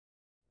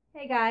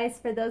Hey guys,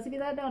 for those of you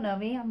that don't know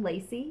me, I'm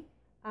Lacey.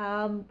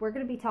 We're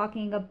going to be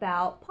talking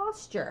about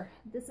posture.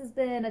 This has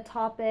been a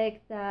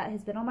topic that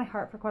has been on my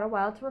heart for quite a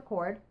while to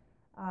record.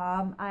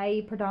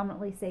 I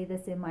predominantly say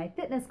this in my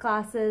fitness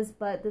classes,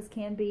 but this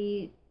can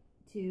be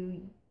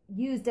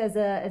used as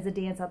a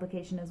dance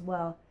application as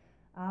well.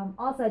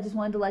 Also, I just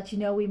wanted to let you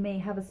know we may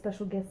have a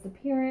special guest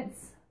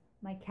appearance,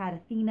 my cat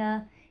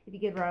Athena. If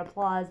you give her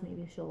applause,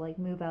 maybe she'll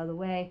move out of the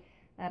way.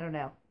 I don't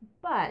know.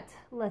 But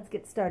let's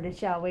get started,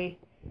 shall we?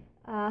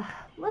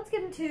 Let's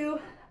get into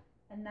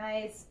a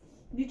nice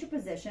neutral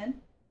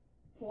position.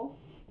 Cool.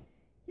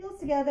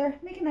 Heels together.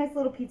 Make a nice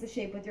little pizza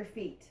shape with your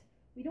feet.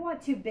 We don't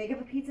want too big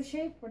of a pizza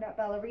shape. We're not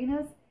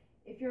ballerinas.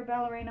 If you're a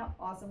ballerina,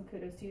 awesome.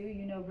 Kudos to you.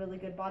 You know really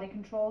good body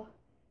control.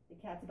 The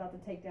cat's about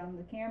to take down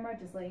the camera,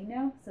 just letting you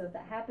know. So if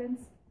that happens,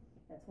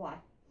 that's why.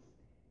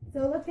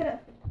 So let's get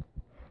up.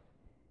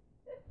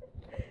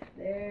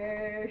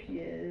 There she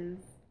is.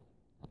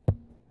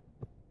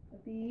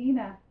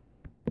 Athena.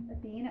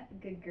 Athena,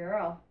 good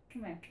girl.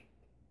 Come here.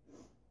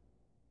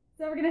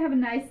 So we're going to have a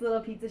nice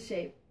little pizza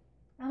shape.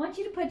 I want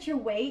you to put your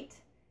weight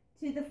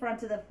to the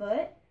front of the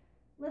foot.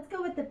 Let's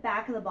go with the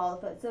back of the ball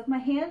of the foot. So if my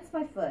hand's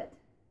my foot,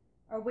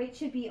 our weight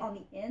should be on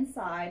the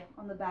inside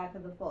on the back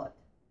of the foot.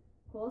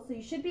 Cool. So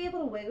you should be able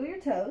to wiggle your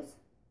toes.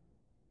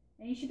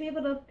 And you should be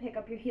able to pick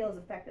up your heels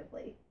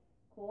effectively.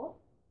 Cool.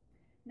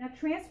 Now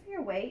transfer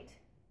your weight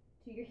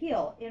to your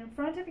heel. In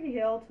front of your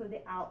heel to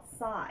the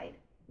outside.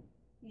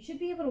 You should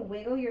be able to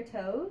wiggle your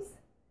toes,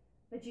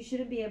 but you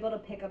shouldn't be able to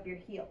pick up your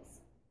heels.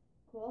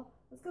 Cool?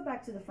 Let's go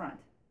back to the front.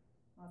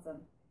 Awesome.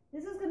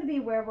 This is going to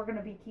be where we're going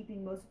to be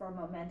keeping most of our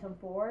momentum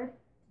forward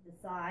to the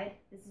side.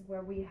 This is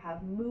where we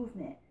have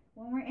movement.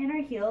 When we're in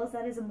our heels,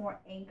 that is a more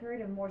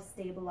anchored and more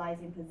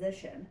stabilizing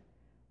position.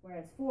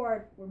 Whereas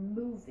forward, we're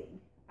moving.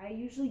 I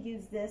usually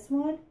use this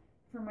one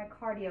for my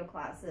cardio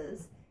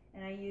classes,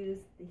 and I use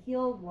the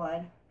heeled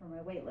one for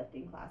my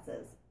weightlifting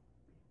classes.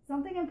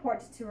 Something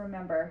important to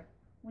remember,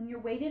 when you're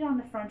weighted on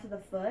the front of the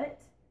foot,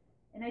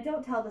 and I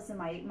don't tell this in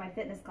my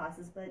fitness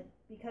classes, but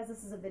because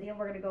this is a video,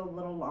 we're going to go a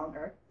little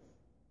longer.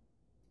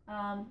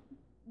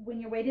 When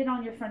you're weighted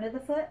on your front of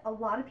the foot, a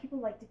lot of people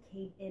like to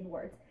cave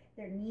inwards.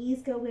 Their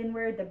knees go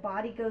inward, their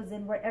body goes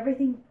inward,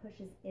 everything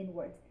pushes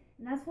inwards.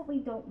 And that's what we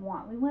don't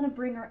want. We want to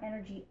bring our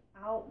energy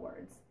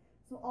outwards.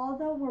 So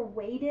although we're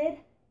weighted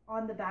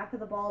on the back of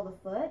the ball of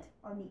the foot,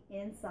 on the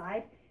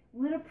inside,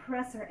 we want to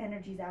press our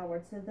energies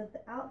outward so that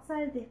the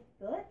outside of the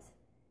foot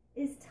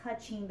is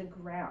touching the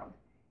ground.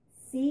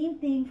 Same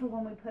thing for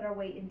when we put our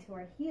weight into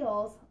our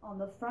heels on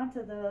the front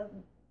of the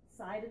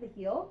side of the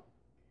heel.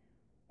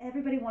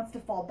 Everybody wants to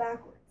fall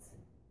backwards.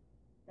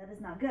 That is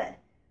not good.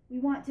 We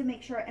want to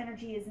make sure our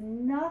energy is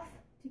enough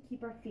to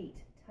keep our feet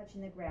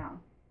touching the ground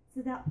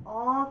so that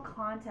all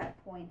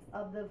contact points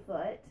of the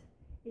foot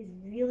is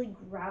really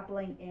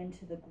grappling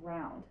into the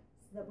ground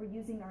so that we're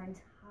using our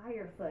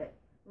entire foot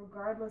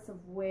regardless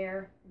of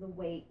where the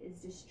weight is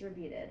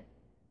distributed.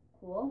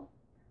 Cool?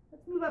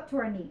 Let's move up to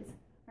our knees.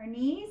 Our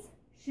knees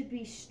should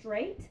be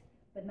straight,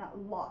 but not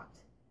locked.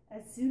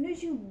 As soon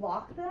as you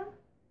lock them,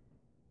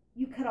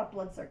 you cut off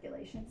blood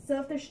circulation.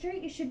 So if they're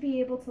straight, you should be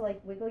able to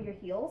wiggle your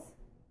heels,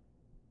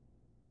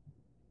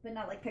 but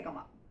not pick them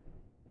up.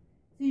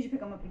 As soon as you pick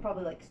them up, you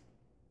probably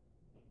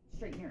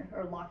straighten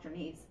or lock your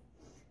knees.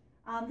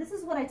 This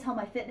is what I tell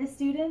my fitness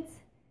students,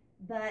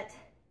 that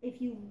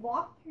if you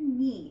lock your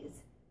knees,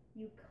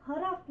 you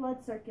cut off blood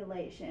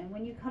circulation.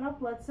 When you cut off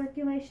blood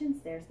circulation,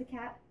 there's the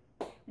cat.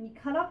 When you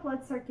cut off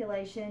blood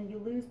circulation, you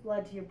lose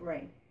blood to your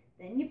brain.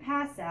 Then you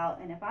pass out,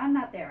 and if I'm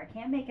not there, I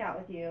can't make out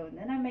with you, and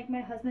then I make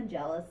my husband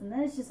jealous, and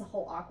then it's just a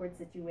whole awkward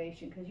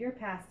situation because you're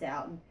passed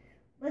out, and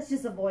let's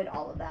just avoid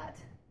all of that.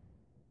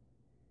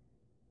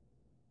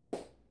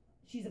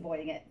 She's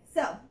avoiding it.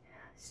 So,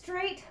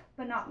 straight,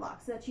 but not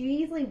locked, so that you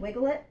easily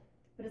wiggle it,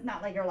 but it's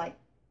not like you're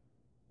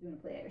doing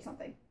a plie or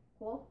something.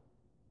 Cool?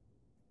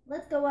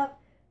 Let's go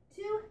up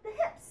to the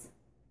hips.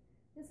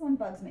 This one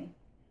bugs me.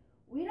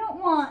 We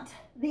don't want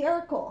the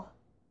Urkel.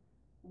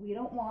 We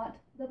don't want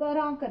the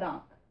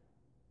badonkadonk.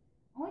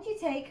 I want you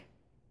to take,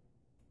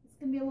 it's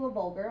going to be a little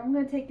vulgar, I'm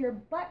going to take your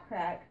butt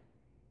crack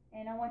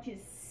and I want you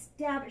to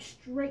stab it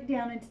straight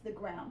down into the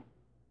ground.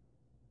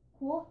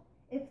 Cool?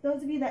 If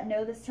those of you that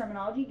know this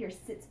terminology, your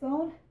sits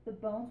bone, the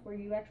bones where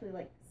you actually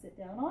sit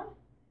down on,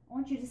 I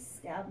want you to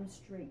stab them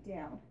straight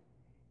down.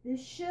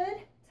 This should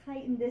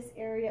tighten this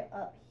area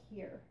up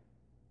here.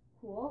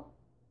 Cool?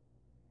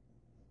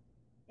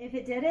 If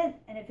it didn't,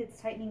 and if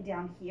it's tightening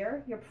down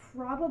here, you're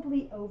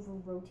probably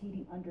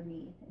over-rotating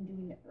underneath and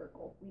doing the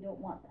Urkel. We don't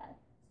want that.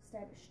 So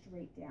stab it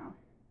straight down.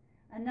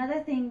 Another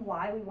thing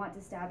why we want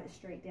to stab it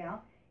straight down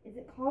is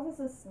it causes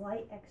a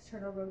slight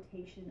external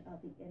rotation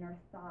of the inner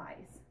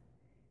thighs.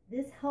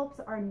 This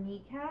helps our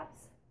kneecaps,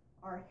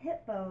 our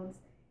hip bones,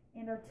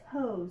 and our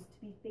toes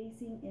to be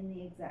facing in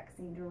the exact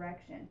same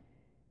direction.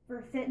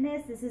 For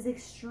fitness, this is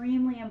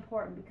extremely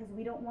important because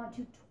we don't want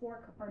to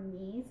torque our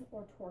knees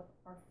or torque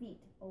our feet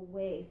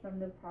away from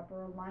the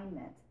proper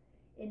alignment.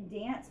 In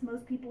dance,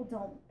 most people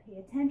don't pay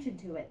attention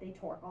to it. They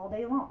torque all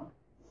day long.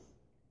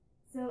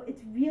 So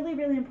it's really,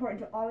 really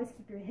important to always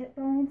keep your hip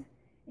bones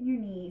and your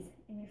knees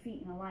and your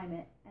feet in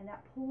alignment, and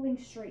that pulling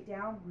straight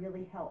down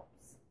really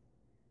helps.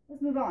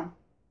 Let's move on.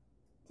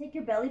 Take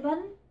your belly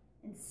button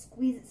and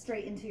squeeze it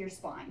straight into your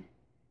spine.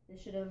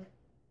 This should have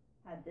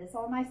had this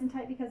all nice and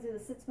tight because of the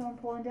sits bone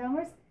pulling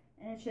downwards,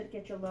 and it should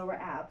get your lower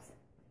abs.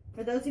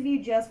 For those of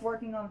you just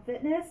working on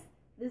fitness,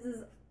 this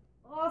is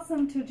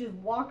awesome to just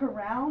walk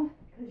around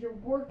because you're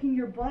working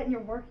your butt and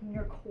you're working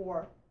your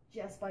core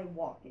just by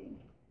walking.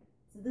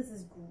 So this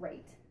is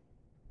great.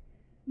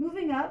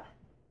 Moving up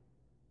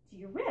to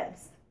your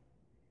ribs.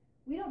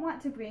 We don't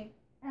want to bring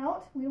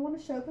out, we don't want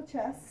to show the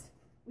chest.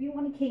 We don't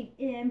want to cave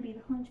in, be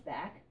the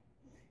hunchback.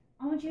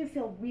 I want you to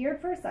feel weird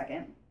for a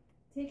second.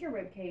 Take your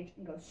rib cage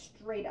and go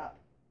straight up.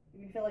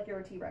 You feel like you're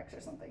a T-Rex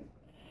or something.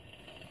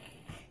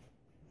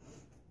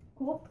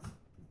 Cool?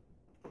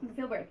 You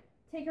feel weird.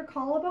 Take your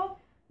collarbone,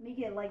 make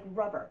it like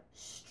rubber.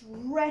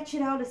 Stretch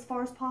it out as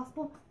far as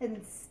possible and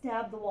then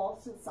stab the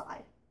walls to the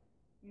side.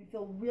 You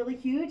feel really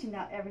huge, and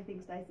now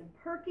everything's nice and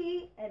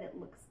perky and it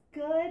looks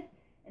good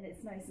and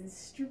it's nice and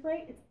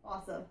straight. It's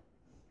awesome.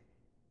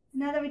 So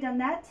now that we've done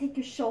that, take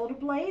your shoulder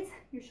blades,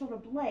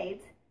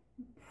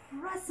 and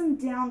press them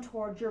down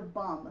towards your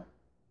bum.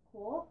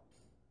 Cool?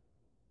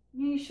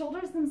 Your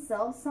shoulders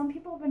themselves, some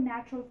people have a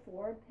natural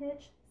forward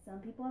pitch, some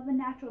people have a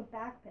natural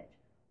back pitch.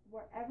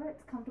 Wherever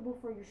it's comfortable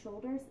for your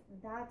shoulders,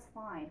 that's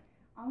fine.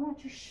 I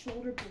want your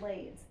shoulder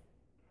blades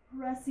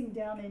pressing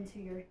down into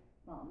your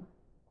bum.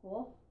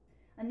 Cool?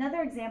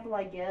 Another example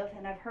I give,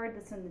 and I've heard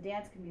this in the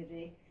dance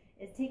community,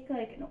 is take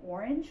like an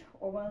orange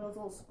or one of those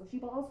little squishy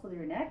balls for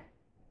your neck,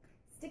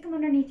 stick them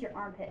underneath your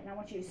armpit, and I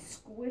want you to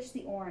squish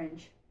the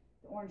orange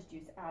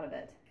juice out of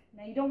it.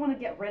 Now you don't want to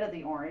get rid of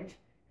the orange,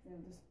 and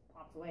it just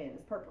pops away and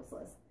it's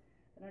purposeless.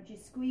 But I want you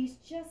to squeeze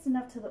just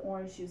enough till the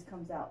orange juice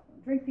comes out.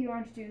 Don't drink the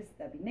orange juice,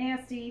 that'd be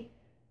nasty.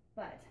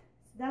 But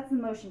so that's the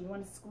motion. You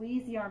want to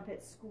squeeze the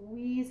armpit,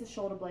 squeeze the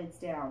shoulder blades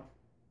down.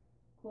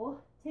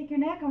 Cool? Take your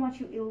neck, I want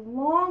you to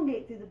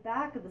elongate through the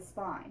back of the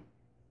spine,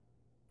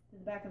 through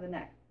the back of the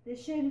neck.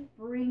 This should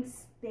bring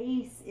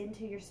space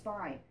into your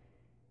spine.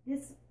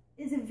 This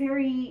is a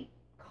very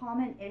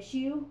common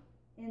issue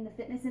in the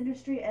fitness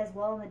industry as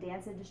well in the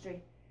dance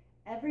industry.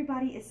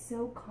 Everybody is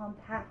so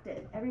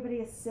compacted. Everybody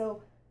is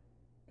so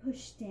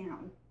pushed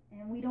down,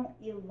 and we don't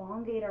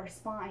elongate our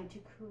spine to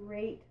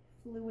create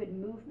fluid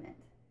movement.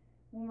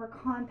 When we're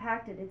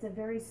compacted, it's a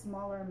very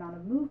smaller amount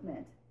of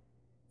movement.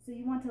 So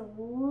you want to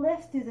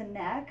lift through the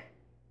neck,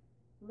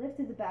 lift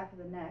through the back of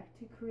the neck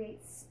to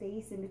create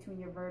space in between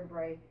your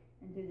vertebrae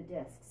and through the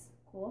discs.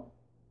 Cool?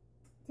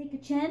 Take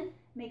your chin,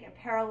 make it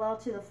parallel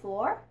to the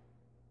floor.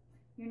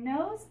 Your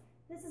nose,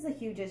 this is a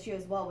huge issue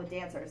as well with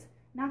dancers.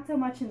 Not so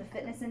much in the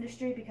fitness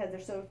industry because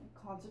they're so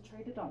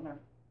concentrated on their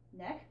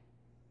neck.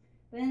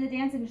 But in the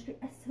dance industry,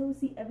 I still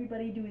see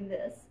everybody doing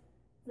this.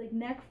 It's like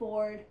neck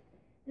forward.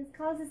 This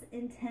causes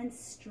intense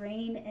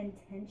strain and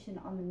tension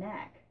on the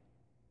neck.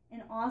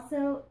 And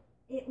also,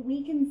 it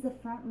weakens the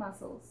front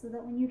muscles so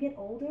that when you get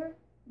older,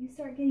 you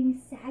start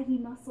getting saggy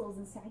muscles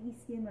and saggy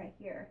skin right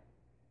here.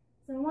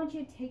 So I want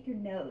you to take your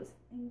nose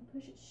and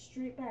push it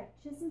straight back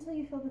just until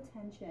you feel the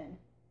tension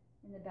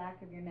in the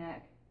back of your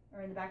neck,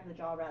 or in the back of the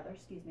jaw rather,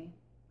 excuse me.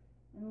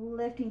 And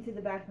lifting through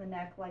the back of the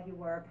neck like you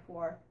were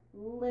before,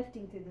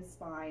 lifting through the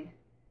spine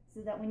so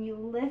that when you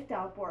lift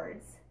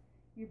upwards,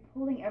 you're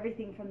pulling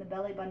everything from the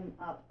belly button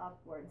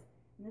upwards.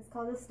 And this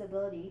causes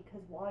stability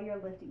because while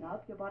you're lifting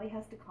up, your body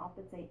has to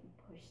compensate and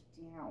push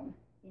down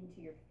into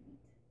your feet.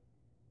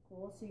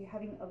 Cool? So you're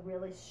having a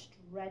really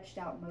stretched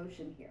out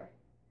motion here.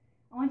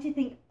 I want you to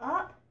think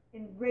up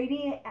and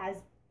radiate as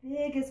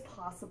big as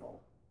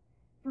possible.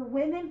 For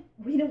women,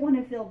 we don't want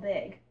to feel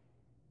big.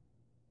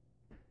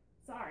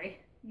 Sorry.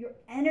 Your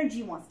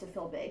energy wants to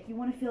feel big. You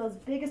want to feel as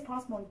big as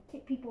possible and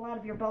kick people out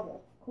of your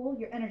bubble. Cool?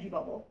 Your energy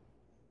bubble.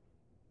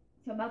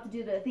 So I'm about to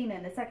do the Athena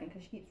in a second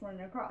because she keeps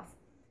running across.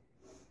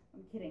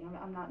 I'm kidding.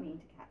 I'm not mean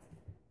to cats.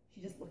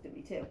 She just looked at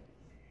me too.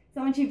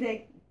 So I want you to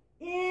dig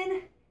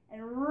in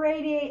and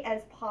radiate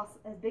as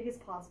big as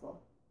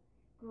possible.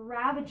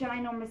 Grab a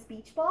ginormous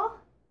beach ball.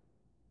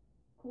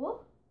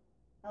 Cool?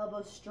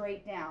 Elbows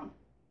straight down.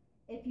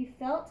 If you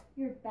felt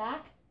your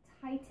back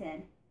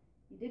tighten,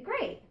 you did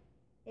great.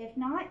 If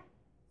not,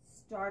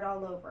 start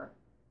all over.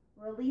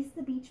 Release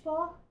the beach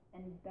ball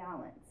and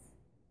balance.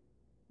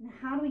 Now,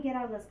 how do we get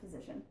out of this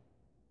position?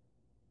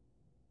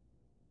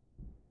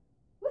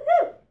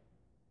 Woohoo!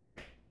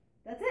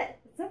 That's it.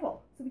 It's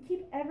simple. So we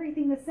keep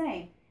everything the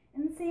same.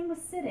 And the same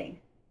with sitting.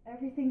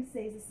 Everything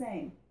stays the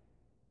same.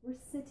 We're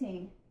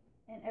sitting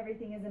and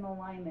everything is in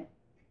alignment.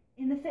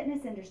 In the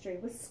fitness industry,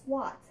 with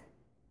squats,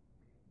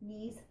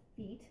 knees,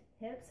 feet,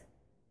 hips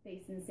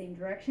face in the same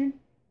direction,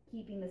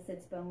 keeping the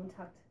sits bone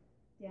tucked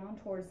down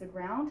towards the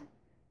ground.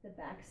 The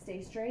back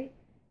stays straight.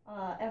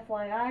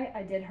 FYI,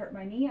 I did hurt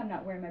my knee. I'm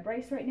not wearing my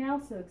brace right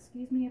now, so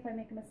excuse me if I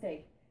make a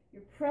mistake.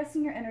 You're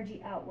pressing your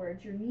energy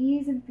outwards. Your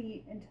knees and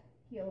feet and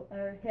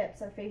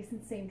hips are facing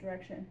the same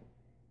direction.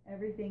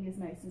 Everything is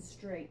nice and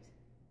straight.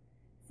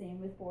 Same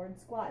with forward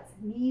squats.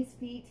 Knees,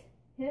 feet,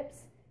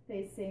 hips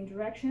face the same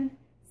direction.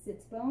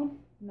 Sits bone,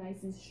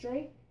 nice and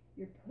straight.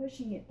 You're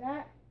pushing it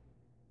back.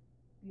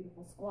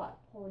 Beautiful squat,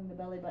 pulling the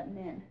belly button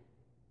in.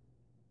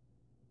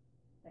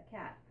 That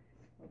cat,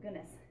 oh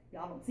goodness,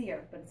 y'all don't see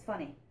her, but it's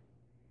funny.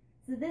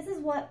 So this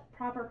is what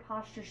proper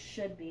posture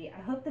should be.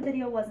 I hope the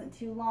video wasn't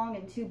too long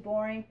and too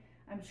boring.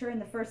 I'm sure in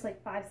the first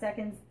like 5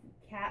 seconds,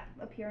 cat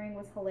appearing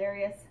was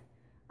hilarious.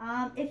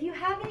 If you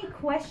have any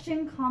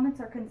question, comments,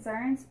 or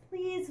concerns,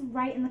 please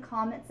write in the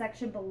comment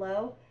section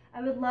below.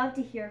 I would love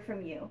to hear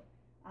from you.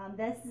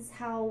 This is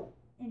how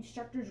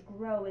instructors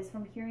grow, is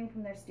from hearing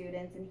from their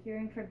students and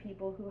hearing from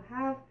people who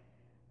have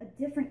a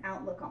different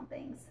outlook on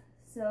things.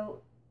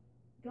 So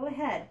go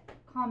ahead,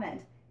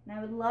 comment, and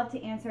I would love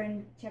to answer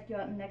and check you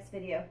out in the next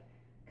video.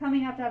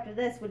 Coming up after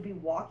this would be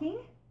walking,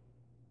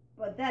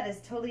 but that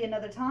is totally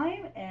another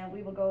time, and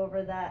we will go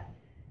over that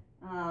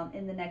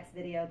in the next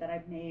video that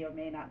I may or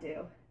may not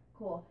do.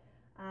 Cool.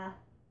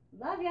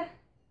 Love ya.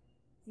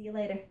 See you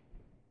later.